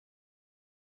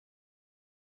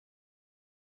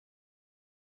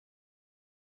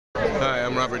Hi,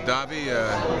 I'm Robert Davi,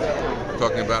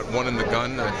 talking about One in the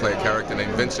Gun. I play a character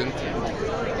named Vincent.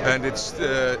 And this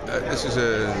is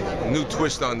a new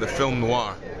twist on the film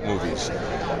noir movies.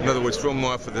 In other words, film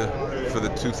noir for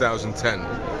the 2010.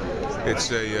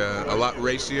 It's a lot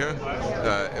racier,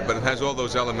 but it has all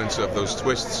those elements of those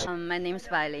twists. My name is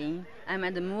Ling. I'm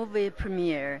at the movie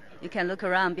premiere. You can look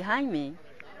around behind me.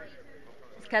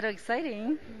 It's kind of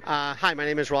exciting. Hi, my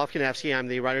name is Rolfe Kanesfsky. I'm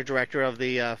the writer-director of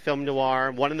the film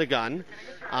noir One in the Gun.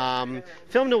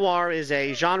 Film noir is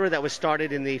a genre that was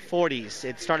started in the 40s.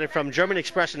 It started from German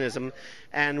Expressionism,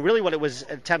 and really what it was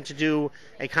attempt to do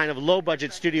a kind of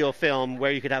low-budget studio film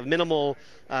where you could have minimal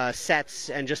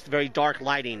sets and just very dark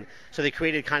lighting. So they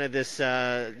created kind of this,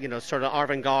 sort of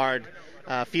avant-garde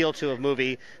feel to a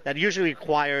movie that usually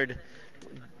required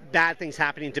bad things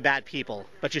happening to bad people,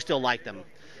 but you still like them.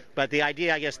 But the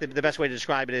idea, I guess, the best way to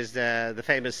describe it is the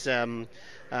famous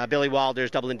Billy Wilder's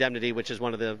Double Indemnity, which is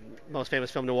one of the most famous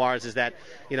film noirs, is that,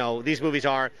 these movies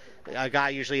are a guy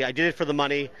usually, I did it for the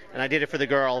money, and I did it for the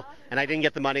girl, and I didn't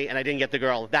get the money, and I didn't get the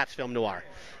girl. That's film noir.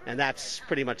 And that's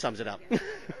pretty much sums it up.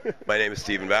 My name is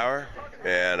Bauer,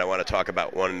 and I want to talk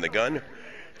about One in the Gun.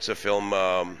 It's a film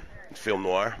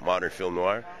noir, modern film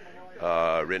noir,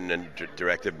 written and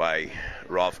directed by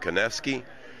Rolfe Kanesfsky.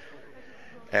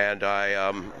 And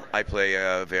I play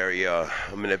a very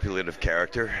manipulative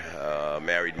character, a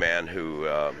married man who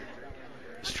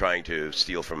is trying to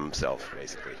steal from himself,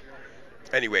 basically.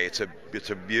 Anyway, it's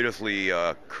a beautifully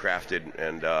crafted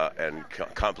and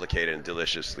complicated and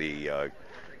deliciously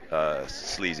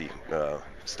sleazy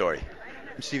story.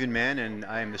 I'm Stephen Mann, and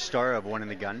I am the star of One in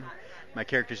the Gun. My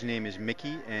character's name is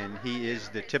Mickey, and he is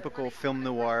the typical film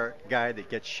noir guy that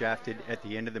gets shafted at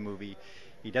the end of the movie.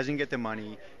 He doesn't get the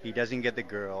money, he doesn't get the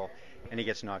girl, and he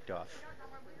gets knocked off.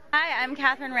 Hi, I'm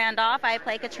Katherine Randolph. I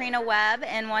play Katrina Webb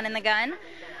in One in the Gun.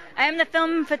 I am the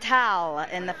femme fatale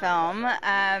in the film.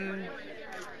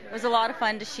 It was a lot of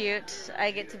fun to shoot.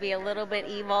 I get to be a little bit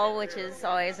evil, which is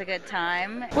always a good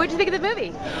time. What did you think of the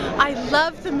movie? I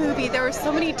loved the movie. There were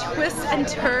so many twists and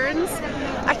turns.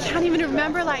 I can't even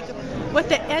remember what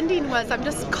the ending was. I'm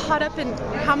just caught up in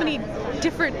how many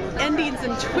different endings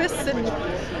and twists, and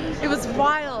it was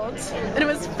wild, and it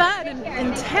was fun and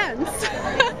intense.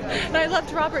 And I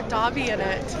loved Robert Davi in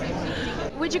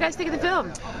it. What did you guys think of the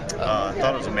film? I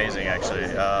thought it was amazing, actually.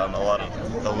 A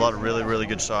lot of really, really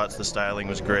good shots. The styling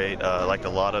was great. I liked a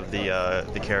lot of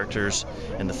the characters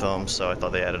in the film, so I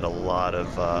thought they added a lot of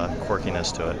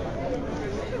quirkiness to it.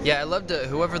 Yeah, I loved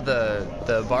whoever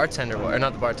the bartender, or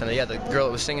not the bartender, yeah, the girl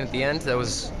that was singing at the end. That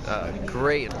was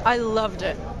great. I loved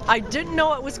it. I didn't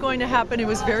know it was going to happen. It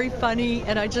was very funny,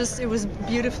 and it was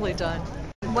beautifully done.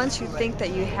 Once you think that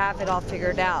you have it all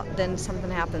figured out, then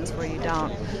something happens where you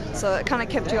don't. So it kind of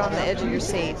kept you on the edge of your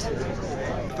seat.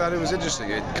 I thought it was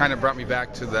interesting. It kind of brought me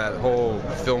back to that whole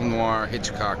film noir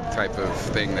Hitchcock type of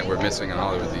thing that we're missing in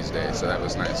Hollywood these days, so that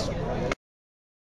was nice.